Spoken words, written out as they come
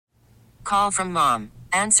Call from mom.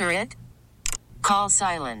 Answer it. Call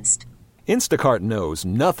silenced. Instacart knows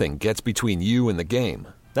nothing gets between you and the game.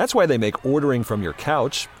 That's why they make ordering from your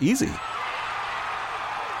couch easy.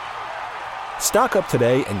 Stock up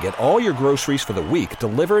today and get all your groceries for the week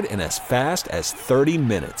delivered in as fast as 30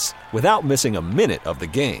 minutes without missing a minute of the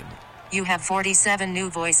game. You have 47 new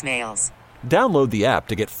voicemails. Download the app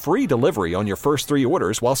to get free delivery on your first 3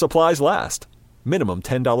 orders while supplies last. Minimum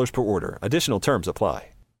 $10 per order. Additional terms apply.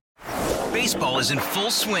 Baseball is in full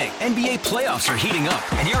swing. NBA playoffs are heating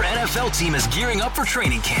up, and your NFL team is gearing up for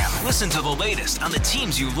training camp. Listen to the latest on the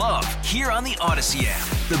teams you love here on the Odyssey app.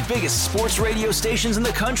 The biggest sports radio stations in the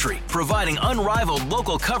country, providing unrivaled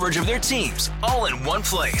local coverage of their teams, all in one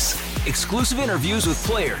place. Exclusive interviews with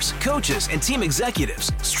players, coaches, and team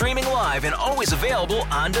executives, streaming live and always available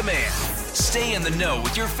on demand. Stay in the know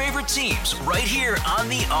with your favorite teams right here on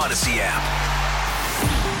the Odyssey app.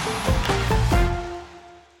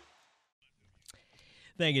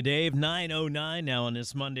 Thank you, Dave. 9:09 now on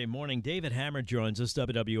this Monday morning. David Hammer joins us,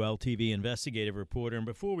 WWL TV investigative reporter. And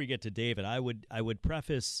before we get to David, I would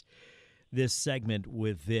preface this segment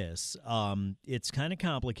with this. It's kind of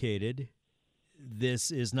complicated.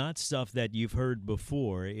 This is not stuff that you've heard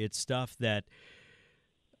before. It's stuff that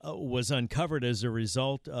was uncovered as a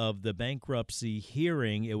result of the bankruptcy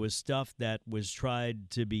hearing. It was stuff that was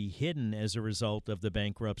tried to be hidden as a result of the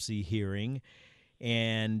bankruptcy hearing.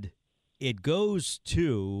 And it goes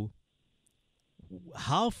to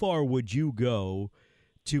how far would you go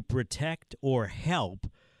to protect or help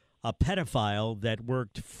a pedophile that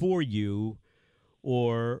worked for you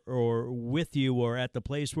or with you or at the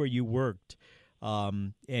place where you worked,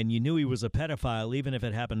 and you knew he was a pedophile, even if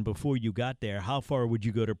it happened before you got there. How far would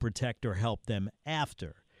you go to protect or help them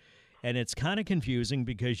after? And it's kind of confusing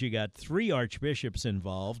because you got 3 archbishops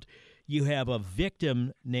involved. You have a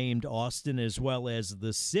victim named Austin as well as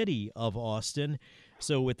the city of Austin.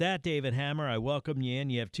 So with that, David Hammer, I welcome you in.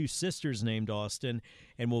 You have 2 sisters named Austin,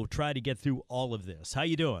 and we'll try to get through all of this. How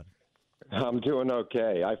you doing? I'm doing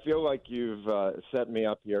okay. I feel like you've set me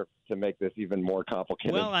up here to make this even more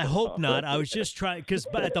complicated. Well, I hope not. I was just trying, because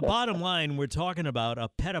at the bottom line, we're talking about a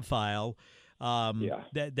pedophile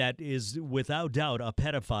that is without doubt a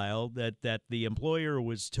pedophile, that the employer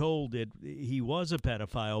was told that he was a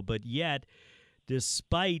pedophile, but yet,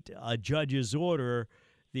 despite a judge's order,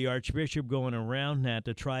 the archbishop going around that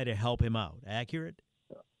to try to help him out. Accurate?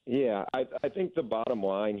 Yeah, I think the bottom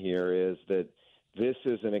line here is that this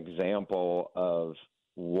is an example of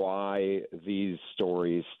why these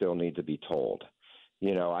stories still need to be told.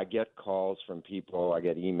 You know, I get calls from people, I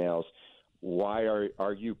get emails. Why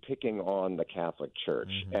are you picking on the Catholic Church?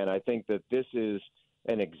 Mm-hmm. And I think that this is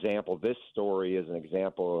an example. This story is an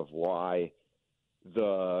example of why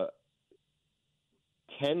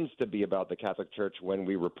tends to be about the Catholic Church when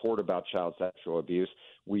we report about child sexual abuse.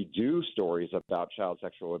 We do stories about child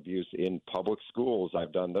sexual abuse in public schools.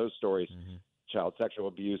 I've done those stories. Mm-hmm. Child sexual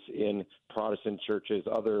abuse in Protestant churches,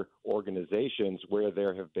 other organizations where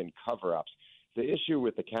there have been cover-ups. The issue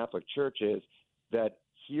with the Catholic Church is that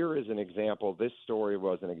here is an example. This story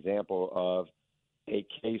was an example of a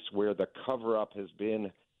case where the cover-up has been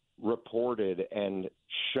reported and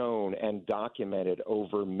shown and documented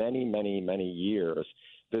over many, many, many years.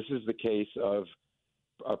 This is the case of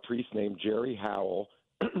a priest named Jerry Howell,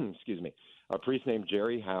 a priest named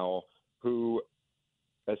Jerry Howell, who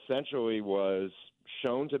essentially was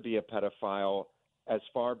shown to be a pedophile as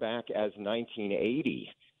far back as 1980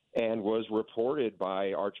 and was reported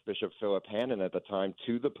by Archbishop Philip Hannon at the time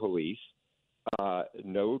to the police.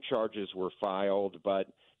 No charges were filed, but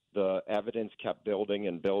the evidence kept building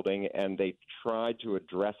and building, and they tried to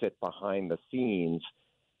address it behind the scenes.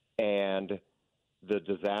 And the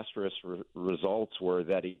disastrous results were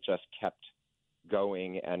that he just kept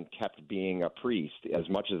going and kept being a priest. As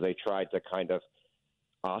much as they tried to kind of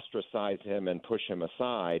ostracize him and push him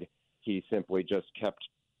aside, he simply just kept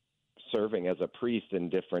serving as a priest in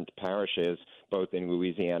different parishes, both in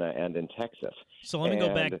Louisiana and in Texas. So let me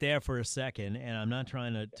go back there for a second, and I'm not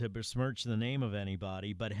trying to besmirch the name of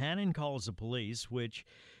anybody, but Hannon calls the police, which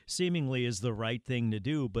seemingly is the right thing to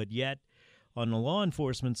do, but yet on the law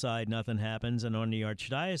enforcement side, nothing happens, and on the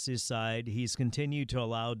archdiocese side, he's continued to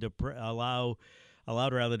allowed to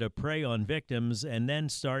prey on victims and then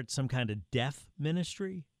start some kind of deaf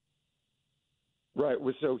ministry? Right.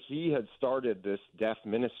 So he had started this deaf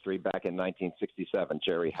ministry back in 1967,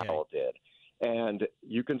 Jerry Howell did. And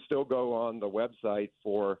you can still go on the website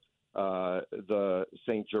for the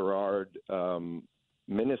St. Gerard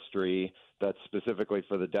ministry that's specifically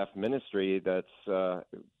for the deaf ministry that's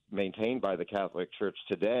maintained by the Catholic Church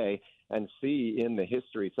today and see in the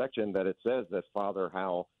history section that it says that Father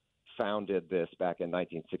Howell founded this back in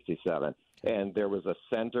 1967. And there was a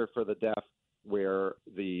center for the deaf where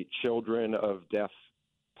the children of deaf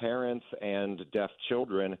parents and deaf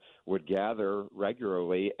children would gather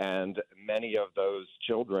regularly, and many of those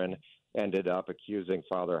children ended up accusing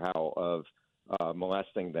Father Howell of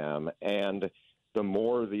molesting them. And the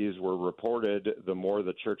more these were reported, the more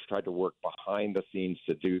the church tried to work behind the scenes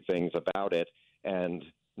to do things about it, and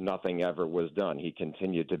nothing ever was done. He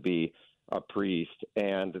continued to be a priest,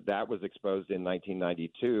 and that was exposed in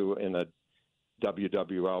 1992 in a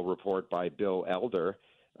WWL report by Bill Elder,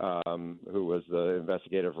 who was the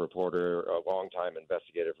investigative reporter, a longtime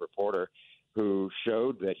investigative reporter, who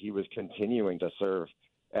showed that he was continuing to serve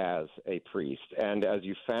as a priest. And as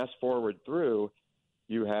you fast forward through,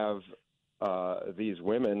 you have these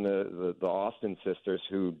women, the Austin sisters,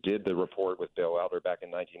 who did the report with Bill Elder back in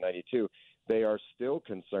 1992. They are still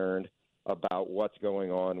concerned about what's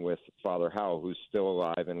going on with Father Howell, who's still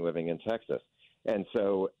alive and living in Texas. And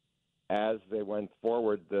so as they went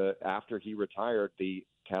forward, after he retired, the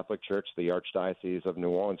Catholic Church, the Archdiocese of New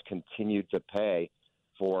Orleans, continued to pay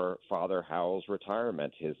for Father Howell's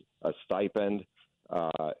retirement, a stipend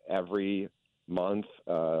every month,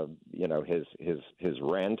 his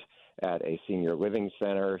rent at a senior living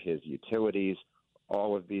center, his utilities,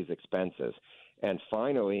 all of these expenses. And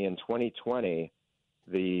finally, in 2020,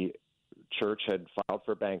 the church had filed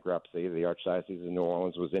for bankruptcy. The Archdiocese of New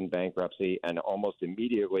Orleans was in bankruptcy, and almost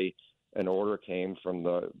immediately an order came from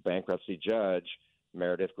the bankruptcy judge,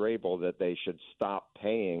 Meredith Grable, that they should stop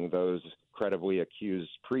paying those credibly accused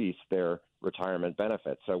priests their retirement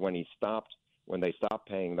benefits. So when they stopped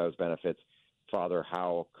paying those benefits, Father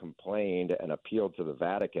Howell complained and appealed to the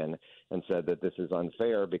Vatican and said that this is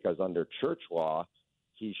unfair because under church law,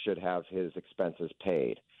 he should have his expenses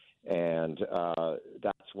paid. And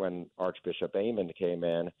that's when Archbishop Amon came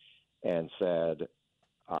in and said,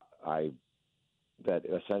 that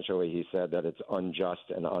essentially he said that it's unjust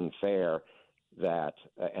and unfair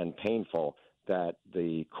and painful that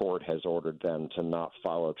the court has ordered them to not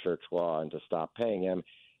follow church law and to stop paying him,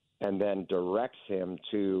 and then directs him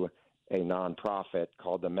to a nonprofit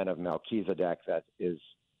called the Men of Melchizedek that is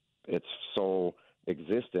its sole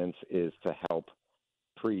existence is to help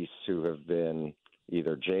priests who have been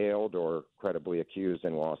either jailed or credibly accused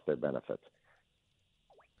and lost their benefits.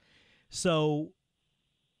 So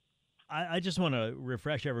I just want to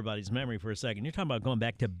refresh everybody's memory for a second. You're talking about going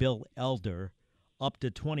back to Bill Elder up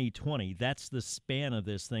to 2020. That's the span of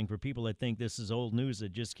this thing for people that think this is old news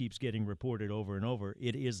that just keeps getting reported over and over.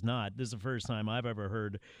 It is not. This is the first time I've ever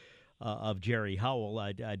heard of Jerry Howell.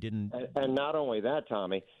 I didn't. And not only that,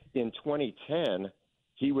 Tommy, in 2010,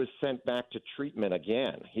 he was sent back to treatment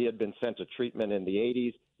again. He had been sent to treatment in the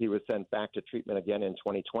 80s. He was sent back to treatment again in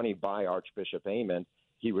 2020 by Archbishop Amon.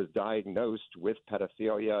 He was diagnosed with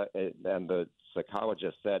pedophilia, and the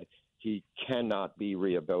psychologist said he cannot be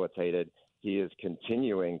rehabilitated. He is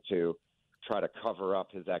continuing to try to cover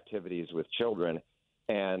up his activities with children,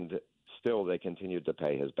 and still they continued to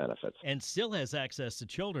pay his benefits. And still has access to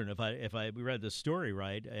children, if I read the story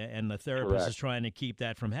right, and the therapist Correct. is trying to keep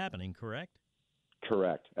that from happening, correct?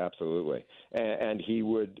 Correct, absolutely. And she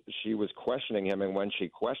was questioning him, and when she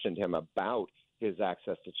questioned him about his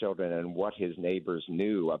access to children and what his neighbors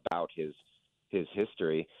knew about his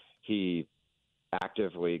history, he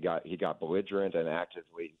got belligerent and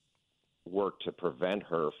actively worked to prevent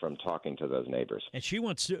her from talking to those neighbors. And she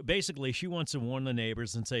wants to warn the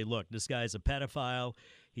neighbors and say, look, this guy's a pedophile.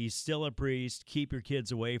 He's still a priest. Keep your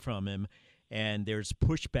kids away from him. And there's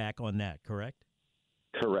pushback on that, correct?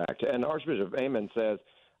 Correct. And Archbishop Amon says,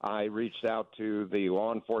 I reached out to the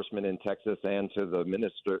law enforcement in Texas and to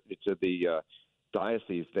the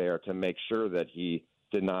diocese there to make sure that he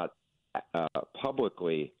did not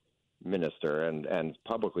publicly minister and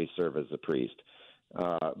publicly serve as a priest.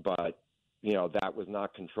 But that was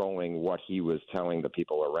not controlling what he was telling the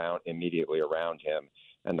people immediately around him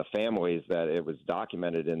and the families that it was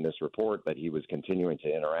documented in this report that he was continuing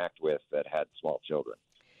to interact with that had small children.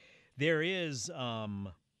 There is, I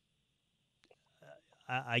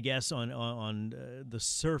guess, on the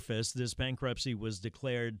surface, this bankruptcy was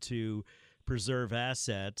declared to preserve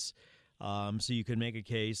assets. So you can make a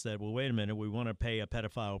case that, well, wait a minute, we want to pay a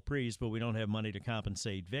pedophile priest, but we don't have money to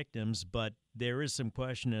compensate victims. But there is some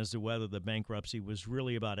question as to whether the bankruptcy was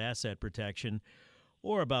really about asset protection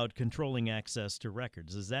or about controlling access to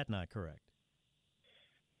records. Is that not correct?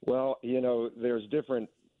 Well, there's different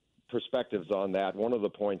perspectives on that. One of the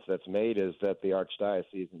points that's made is that the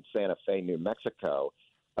Archdiocese in Santa Fe, New Mexico,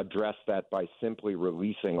 addressed that by simply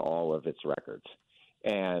releasing all of its records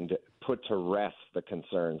and put to rest the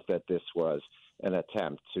concerns that this was an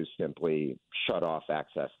attempt to simply shut off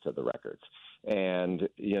access to the records. And,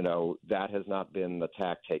 that has not been the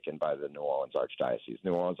tack taken by the New Orleans Archdiocese.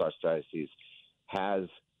 New Orleans Archdiocese has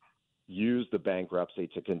used the bankruptcy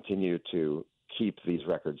to continue to keep these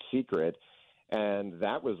records secret. And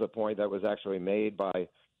that was a point that was actually made by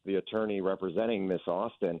the attorney representing Miss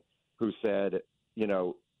Austin, who said,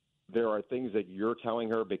 there are things that you're telling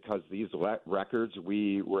her because these records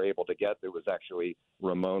we were able to get. There was actually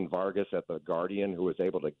Ramon Vargas at The Guardian who was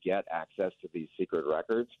able to get access to these secret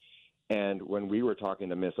records. And when we were talking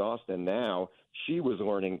to Miss Austin now, she was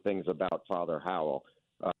learning things about Father Howell,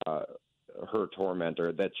 her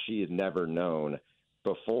tormentor, that she had never known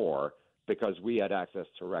before because we had access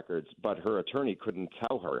to records, but her attorney couldn't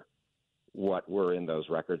tell her what were in those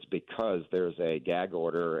records because there's a gag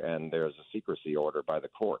order and there's a secrecy order by the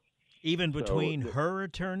court. Even between her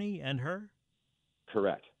attorney and her?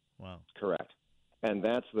 Correct. Wow. Correct. And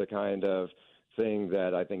that's the kind of thing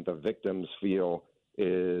that I think the victims feel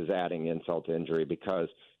is adding insult to injury because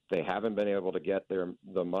they haven't been able to get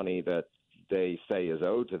the money that they say is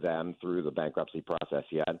owed to them through the bankruptcy process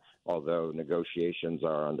yet, although negotiations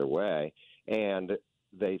are underway. And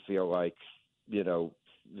they feel like,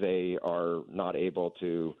 they are not able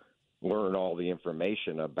to learn all the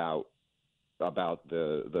information about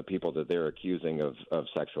the people that they're accusing of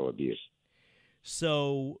sexual abuse.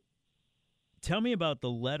 So tell me about the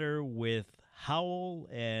letter with Howell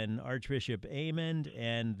and Archbishop Amond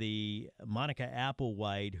and the Monica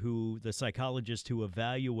Applewhite, the psychologist who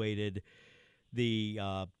evaluated the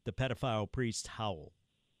pedophile priest Howell.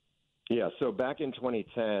 Yeah, so back in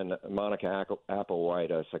 2010, Monica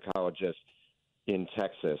Applewhite, a psychologist in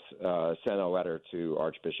Texas, sent a letter to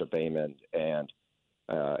Archbishop Amond and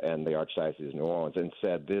the Archdiocese of New Orleans and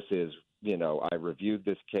said, this is, I reviewed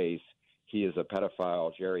this case. He is a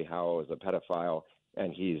pedophile. Jerry Howell is a pedophile,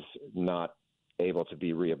 and he's not able to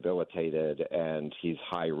be rehabilitated, and he's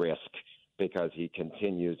high risk because he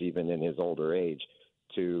continues, even in his older age,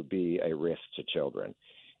 to be a risk to children.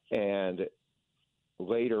 And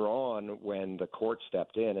later on, when the court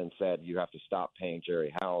stepped in and said, you have to stop paying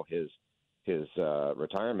Jerry Howell his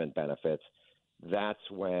retirement benefits, that's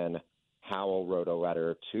when Howell wrote a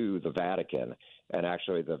letter to the Vatican. And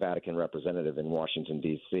actually, the Vatican representative in Washington,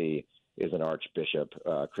 D.C., is an Archbishop,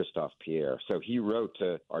 Christophe Pierre. So he wrote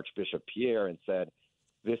to Archbishop Pierre and said,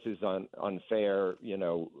 this is unfair,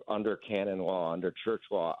 under canon law, under church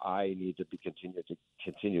law, I need to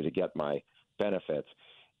continue to get my benefits.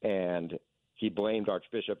 And he blamed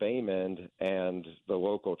Archbishop Amond and the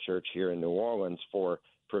local church here in New Orleans for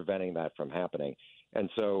preventing that from happening. And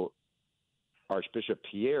so Archbishop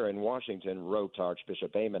Pierre in Washington wrote to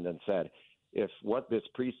Archbishop Amond and said, if what this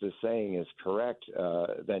priest is saying is correct,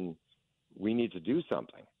 then we need to do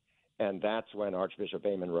something. And that's when Archbishop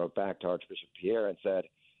Amond wrote back to Archbishop Pierre and said,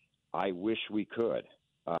 I wish we could.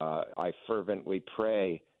 I fervently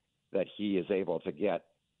pray that he is able to get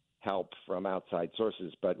help from outside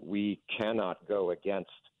sources, but we cannot go against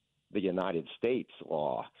the United States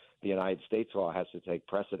law. The United States law has to take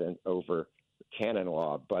precedent over canon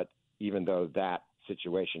law, but even though that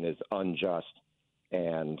situation is unjust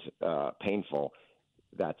and painful,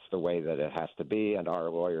 that's the way that it has to be. And our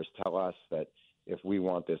lawyers tell us that if we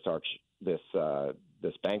want this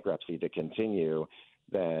bankruptcy to continue,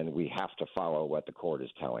 then we have to follow what the court is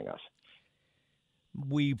telling us.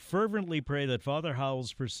 We fervently pray that Father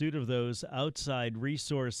Howell's pursuit of those outside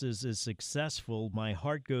resources is successful. My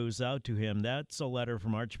heart goes out to him. That's a letter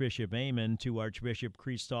from Archbishop Amond to Archbishop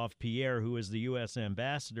Christophe Pierre, who is the U.S.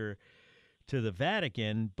 ambassador to the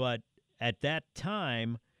Vatican. But at that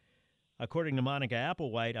time, according to Monica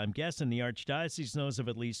Applewhite, I'm guessing the Archdiocese knows of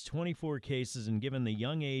at least 24 cases, and given the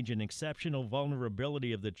young age and exceptional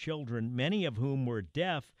vulnerability of the children, many of whom were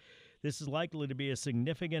deaf, this is likely to be a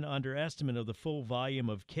significant underestimate of the full volume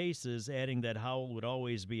of cases, adding that Howell would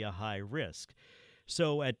always be a high risk.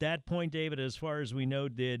 So at that point, David, as far as we know,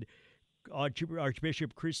 did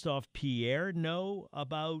Archbishop Christophe Pierre know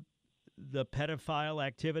about the pedophile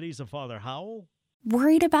activities of Father Howell?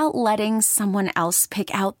 Worried about letting someone else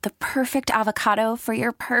pick out the perfect avocado for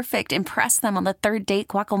your perfect impress them on the third date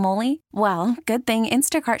guacamole? Well, good thing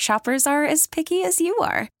Instacart shoppers are as picky as you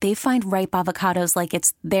are. They find ripe avocados like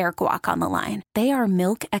it's their guac on the line. They are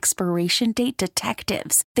milk expiration date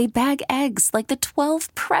detectives. They bag eggs like the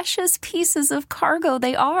 12 precious pieces of cargo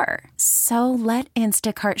they are. So let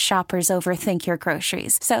Instacart shoppers overthink your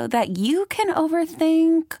groceries so that you can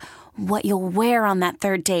overthink what you'll wear on that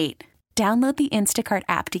third date. Download the Instacart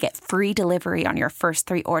app to get free delivery on your first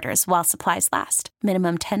 3 orders while supplies last.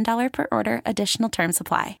 Minimum $10 per order. Additional terms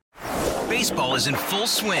apply. Baseball is in full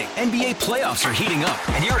swing. NBA playoffs are heating up,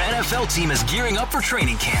 and your NFL team is gearing up for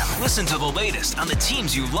training camp. Listen to the latest on the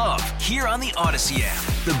teams you love here on the Odyssey app.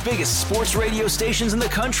 The biggest sports radio stations in the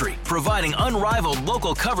country, providing unrivaled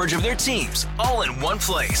local coverage of their teams, all in one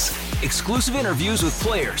place. Exclusive interviews with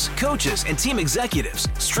players, coaches, and team executives,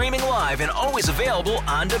 streaming live and always available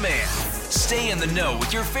on demand. Stay in the know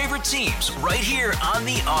with your favorite teams right here on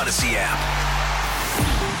the Odyssey app.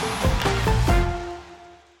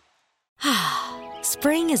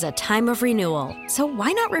 Spring is a time of renewal, so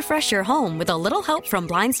why not refresh your home with a little help from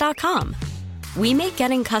Blinds.com? We make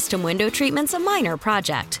getting custom window treatments a minor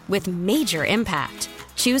project with major impact.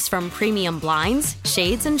 Choose from premium blinds,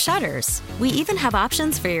 shades, and shutters. We even have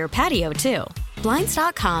options for your patio, too.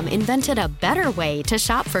 Blinds.com invented a better way to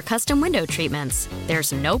shop for custom window treatments.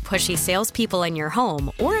 There's no pushy salespeople in your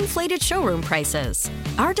home or inflated showroom prices.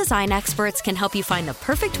 Our design experts can help you find the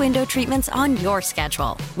perfect window treatments on your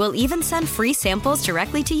schedule. We'll even send free samples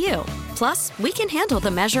directly to you. Plus, we can handle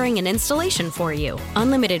the measuring and installation for you.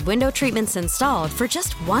 Unlimited window treatments installed for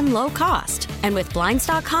just one low cost. And with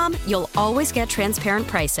Blinds.com, you'll always get transparent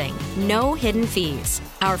pricing. No hidden fees.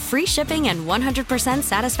 Our free shipping and 100%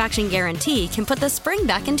 satisfaction guarantee can put the spring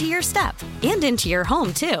back into your step and into your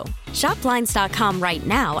home, too. Shop Blinds.com right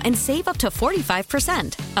now and save up to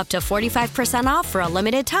 45%. Up to 45% off for a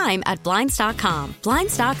limited time at Blinds.com.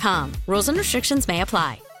 Blinds.com. Rules and restrictions may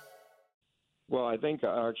apply. Well, I think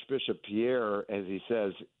Archbishop Pierre, as he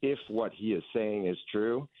says, if what he is saying is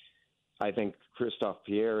true, I think Christophe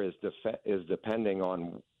Pierre is depending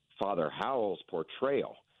on Father Howell's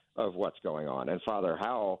portrayal of what's going on. And Father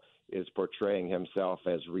Howell is portraying himself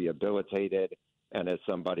as rehabilitated and as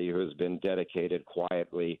somebody who has been dedicated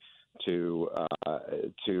quietly to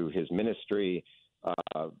his ministry,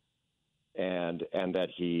 and that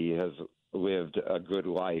he has lived a good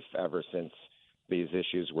life ever since these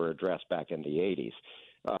issues were addressed back in the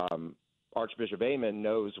 80s. Archbishop Amen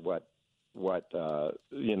knows what the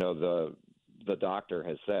doctor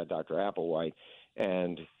has said, Dr. Applewhite,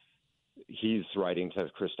 and he's writing to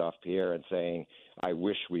Christophe Pierre and saying, I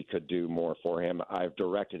wish we could do more for him. I've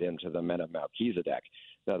directed him to the Men of Melchizedek.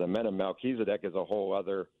 Now, the Men of Melchizedek is a whole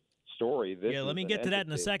other story. Let me get to that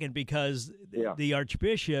in a second, because the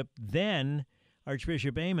Archbishop, then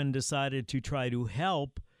Archbishop Amen, decided to try to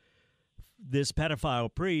help this pedophile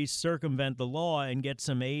priest circumvent the law and get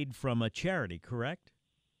some aid from a charity, correct?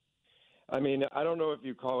 I mean, I don't know if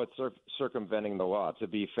you call it circumventing the law. To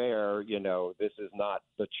be fair, this is not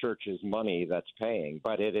the church's money that's paying,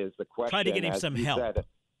 but it is the question. Try to get him some help.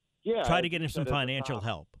 Try to get him some financial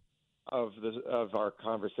help. Of our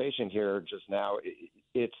conversation here just now,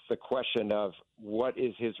 it's the question of what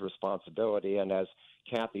is his responsibility. And as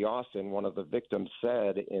Kathy Austin, one of the victims,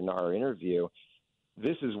 said in our interview,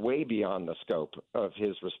 this is way beyond the scope of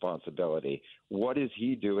his responsibility. What is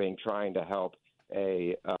he doing trying to help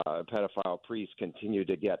a pedophile priest continue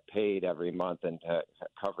to get paid every month and to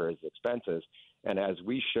cover his expenses? And as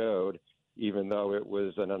we showed, even though it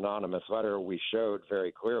was an anonymous letter, we showed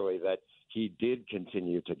very clearly that he did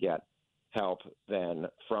continue to get help then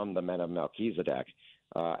from the Men of Melchizedek.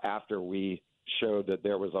 After we showed that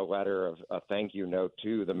there was a letter of a thank you note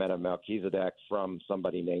to the Men of Melchizedek from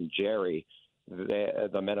somebody named Jerry,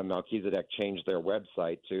 the Men of Melchizedek changed their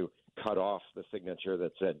website to cut off the signature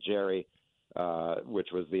that said Jerry, which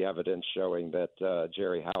was the evidence showing that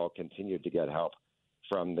Jerry Howell continued to get help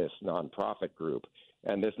from this nonprofit group.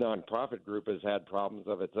 And this nonprofit group has had problems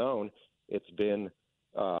of its own. It's been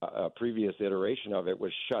a previous iteration of it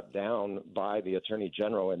was shut down by the Attorney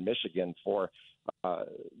General in Michigan for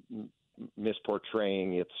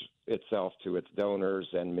misportraying itself to its donors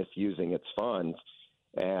and misusing its funds.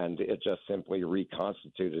 And it just simply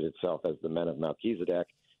reconstituted itself as the Men of Melchizedek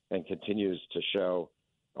and continues to show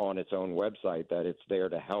on its own website that it's there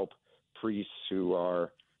to help priests who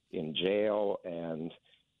are in jail and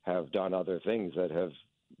have done other things that have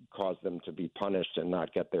caused them to be punished and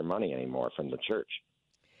not get their money anymore from the church.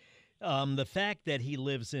 The fact that he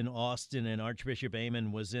lives in Austin and Archbishop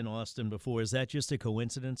Amen was in Austin before, is that just a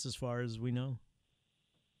coincidence as far as we know?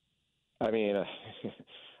 I mean,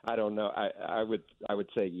 I don't know. I would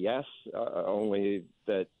say yes, only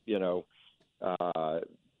that,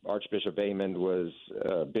 Archbishop Amen was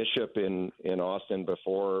bishop in Austin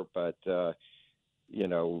before, but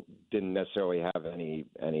didn't necessarily have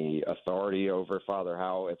any authority over Father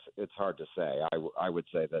Howell. It's hard to say. I would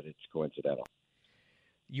say that it's coincidental.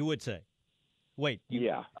 You would say? Wait.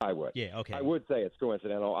 Yeah, I would. Yeah, okay. I would say it's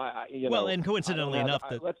coincidental. And coincidentally enough,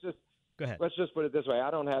 let's just go ahead. Let's just put it this way: I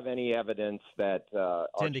don't have any evidence that to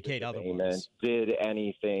indicate Archbishop otherwise Amen did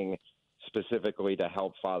anything specifically to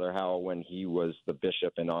help Father Howell when he was the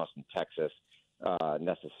bishop in Austin, Texas,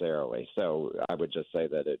 necessarily. So I would just say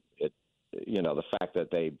that it the fact that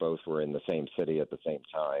they both were in the same city at the same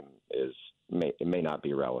time may not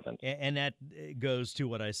be relevant. And that goes to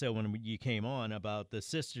what I said when you came on about the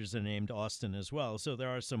sisters are named Austin as well. So there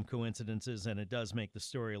are some coincidences, and it does make the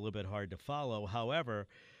story a little bit hard to follow. However,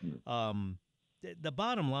 the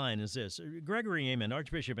bottom line is this. Gregory Aymond,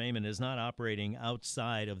 Archbishop Aymond, is not operating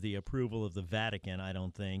outside of the approval of the Vatican, I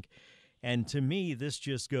don't think. And to me, this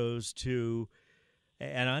just goes to,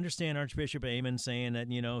 and I understand Archbishop Aymond saying that,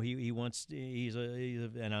 he's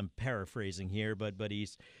and I'm paraphrasing here, but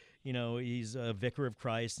he's a vicar of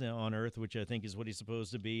Christ on earth, which I think is what he's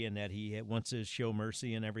supposed to be, and that he wants to show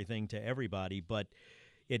mercy and everything to everybody. But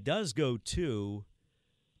it does go to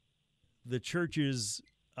the church's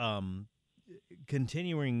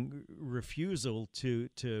continuing refusal to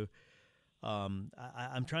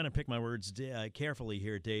I'm trying to pick my words carefully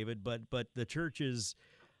here, David, but the church's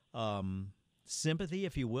sympathy,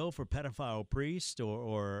 if you will, for pedophile priests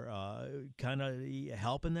or kind of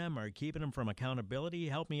helping them or keeping them from accountability.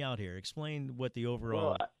 Help me out here. Explain what the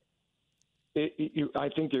overall... I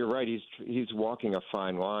think you're right. He's walking a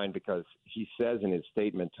fine line, because he says in his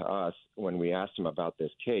statement to us when we asked him about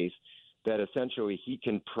this case that essentially he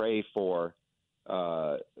can pray for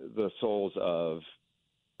the souls of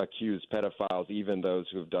accused pedophiles, even those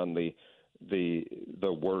who've done the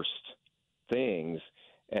worst things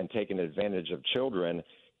and taken advantage of children,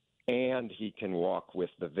 and he can walk with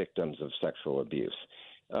the victims of sexual abuse.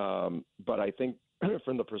 But I think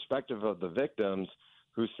from the perspective of the victims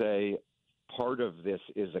who say part of this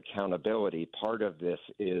is accountability, part of this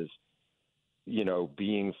is,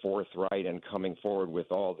 being forthright and coming forward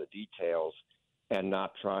with all the details and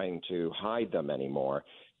not trying to hide them anymore,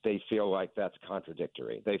 they feel like that's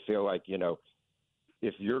contradictory. They feel like,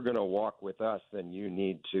 if you're going to walk with us, then you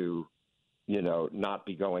need to not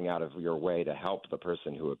be going out of your way to help the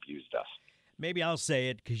person who abused us. Maybe I'll say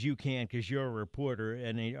it because you can't, because you're a reporter,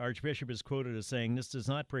 and the Archbishop is quoted as saying, "This does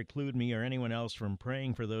not preclude me or anyone else from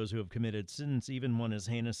praying for those who have committed sins, even one as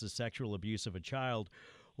heinous as sexual abuse of a child,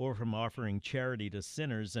 or from offering charity to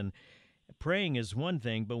sinners." And praying is one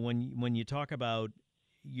thing, but when you talk about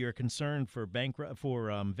your concern for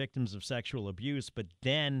victims of sexual abuse, but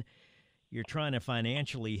then you're trying to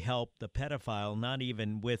financially help the pedophile, not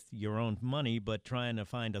even with your own money, but trying to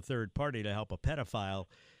find a third party to help a pedophile,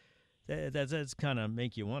 that's kind of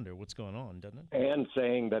make you wonder what's going on, doesn't it? And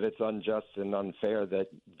saying that it's unjust and unfair that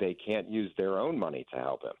they can't use their own money to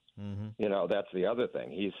help him. Mm-hmm. That's the other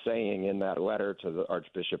thing. He's saying in that letter to the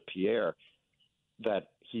Archbishop Pierre that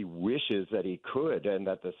he wishes that he could, and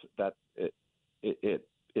that it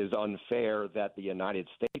is unfair that the United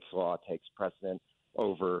States law takes precedent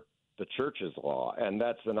over the church's law. And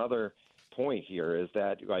that's another point here, is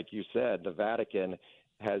that, like you said, the Vatican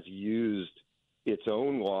has used its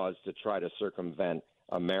own laws to try to circumvent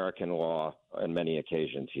American law on many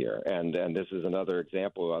occasions here. And this is another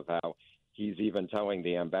example of how he's even telling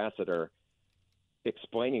the ambassador,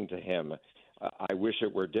 explaining to him, I wish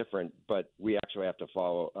it were different, but we actually have to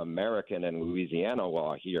follow American and Louisiana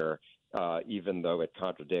law here, even though it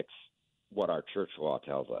contradicts what our church law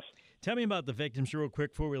tells us. Tell me about the victims real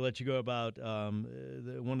quick before we let you go, about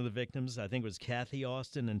one of the victims, I think it was Kathy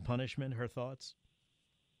Austin, and punishment, her thoughts?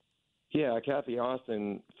 Yeah, Kathy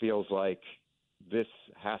Austin feels like this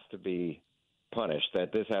has to be punished,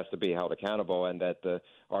 that this has to be held accountable, and that the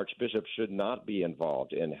Archbishop should not be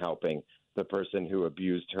involved in helping the person who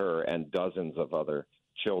abused her and dozens of other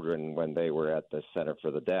children when they were at the Center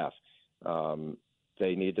for the Deaf.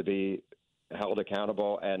 They need to be held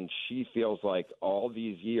accountable, and she feels like all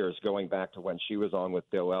these years, going back to when she was on with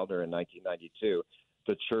Bill Elder in 1992,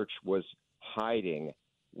 the church was hiding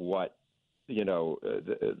what,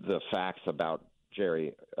 the facts about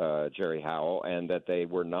Jerry Howell, and that they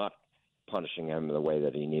were not punishing him the way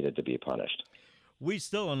that he needed to be punished. We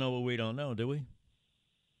still don't know what we don't know, do we?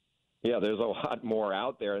 Yeah, there's a lot more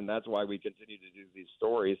out there, and that's why we continue to do these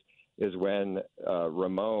stories, is when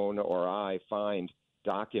Ramon or I find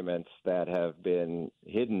documents that have been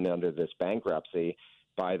hidden under this bankruptcy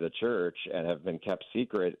by the church and have been kept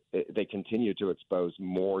secret, they continue to expose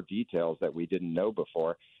more details that we didn't know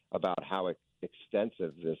before about how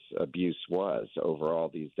extensive this abuse was over all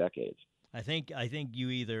these decades. I think you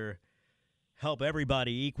either help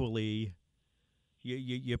everybody equally.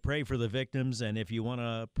 You pray for the victims, and if you want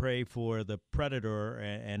to pray for the predator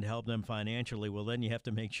and help them financially, well, then you have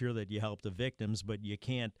to make sure that you help the victims, but you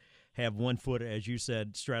can't have one foot, as you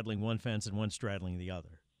said, straddling one fence and one straddling the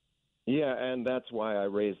other. Yeah, and that's why I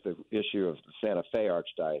raised the issue of the Santa Fe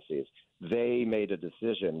Archdiocese. They made a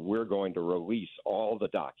decision. We're going to release all the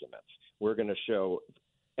documents. We're going to show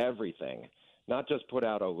everything, not just put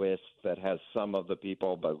out a list that has some of the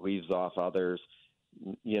people but leaves off others,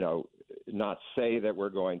 not say that we're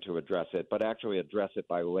going to address it, but actually address it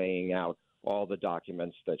by laying out all the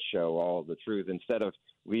documents that show all the truth instead of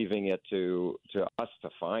leaving it to us to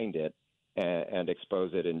find it and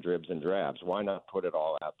expose it in dribs and drabs. Why not put it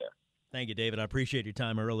all out there? Thank you, David. I appreciate your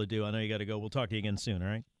time. I really do. I know you got to go. We'll talk to you again soon, all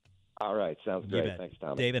right? All right. Sounds great. Thanks,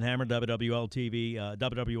 Tommy. David Hammer, WWL TV,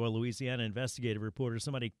 WWL Louisiana investigative reporter.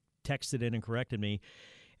 Somebody texted in and corrected me.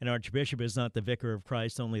 An archbishop is not the vicar of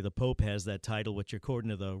Christ. Only the Pope has that title, which according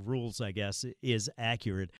to the rules, I guess, is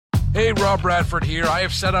accurate. Hey, Rob Bradford here. I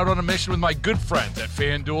have set out on a mission with my good friends at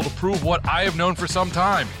FanDuel to prove what I have known for some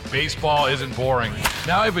time. Baseball isn't boring.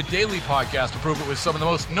 Now I have a daily podcast to prove it with some of the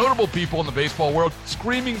most notable people in the baseball world,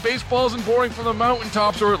 screaming baseball isn't boring from the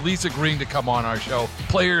mountaintops, or at least agreeing to come on our show.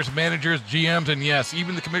 Players, managers, GMs, and yes,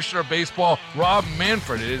 even the commissioner of baseball, Rob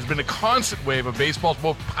Manfred. It has been a constant wave of baseball's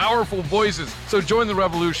most powerful voices. So join the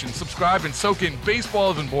revolution. Subscribe and soak in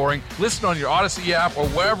Baseball Isn't Boring. Listen on your Odyssey app or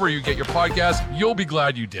wherever you get your podcasts. You'll be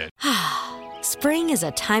glad you did. Spring is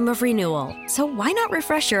a time of renewal, so why not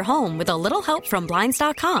refresh your home with a little help from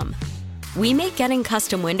Blinds.com? We make getting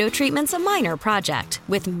custom window treatments a minor project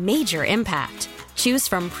with major impact. Choose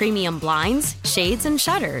from premium blinds, shades, and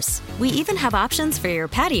shutters. We even have options for your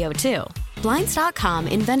patio, too. Blinds.com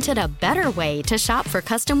invented a better way to shop for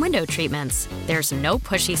custom window treatments. There's no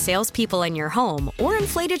pushy salespeople in your home or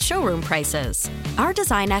inflated showroom prices. Our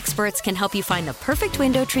design experts can help you find the perfect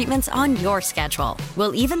window treatments on your schedule.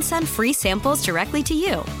 We'll even send free samples directly to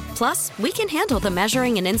you. Plus, we can handle the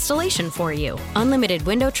measuring and installation for you. Unlimited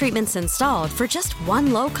window treatments installed for just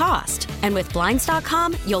one low cost. And with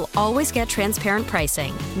Blinds.com, you'll always get transparent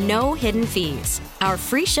pricing. No hidden fees. Our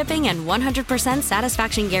free shipping and 100%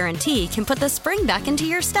 satisfaction guarantee can put the spring back into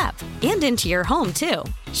your step and into your home, too.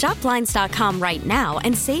 Shop Blinds.com right now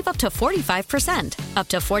and save up to 45%. Up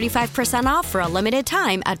to 45% off for a limited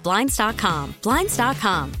time at Blinds.com.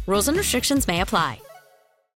 Blinds.com. Rules and restrictions may apply.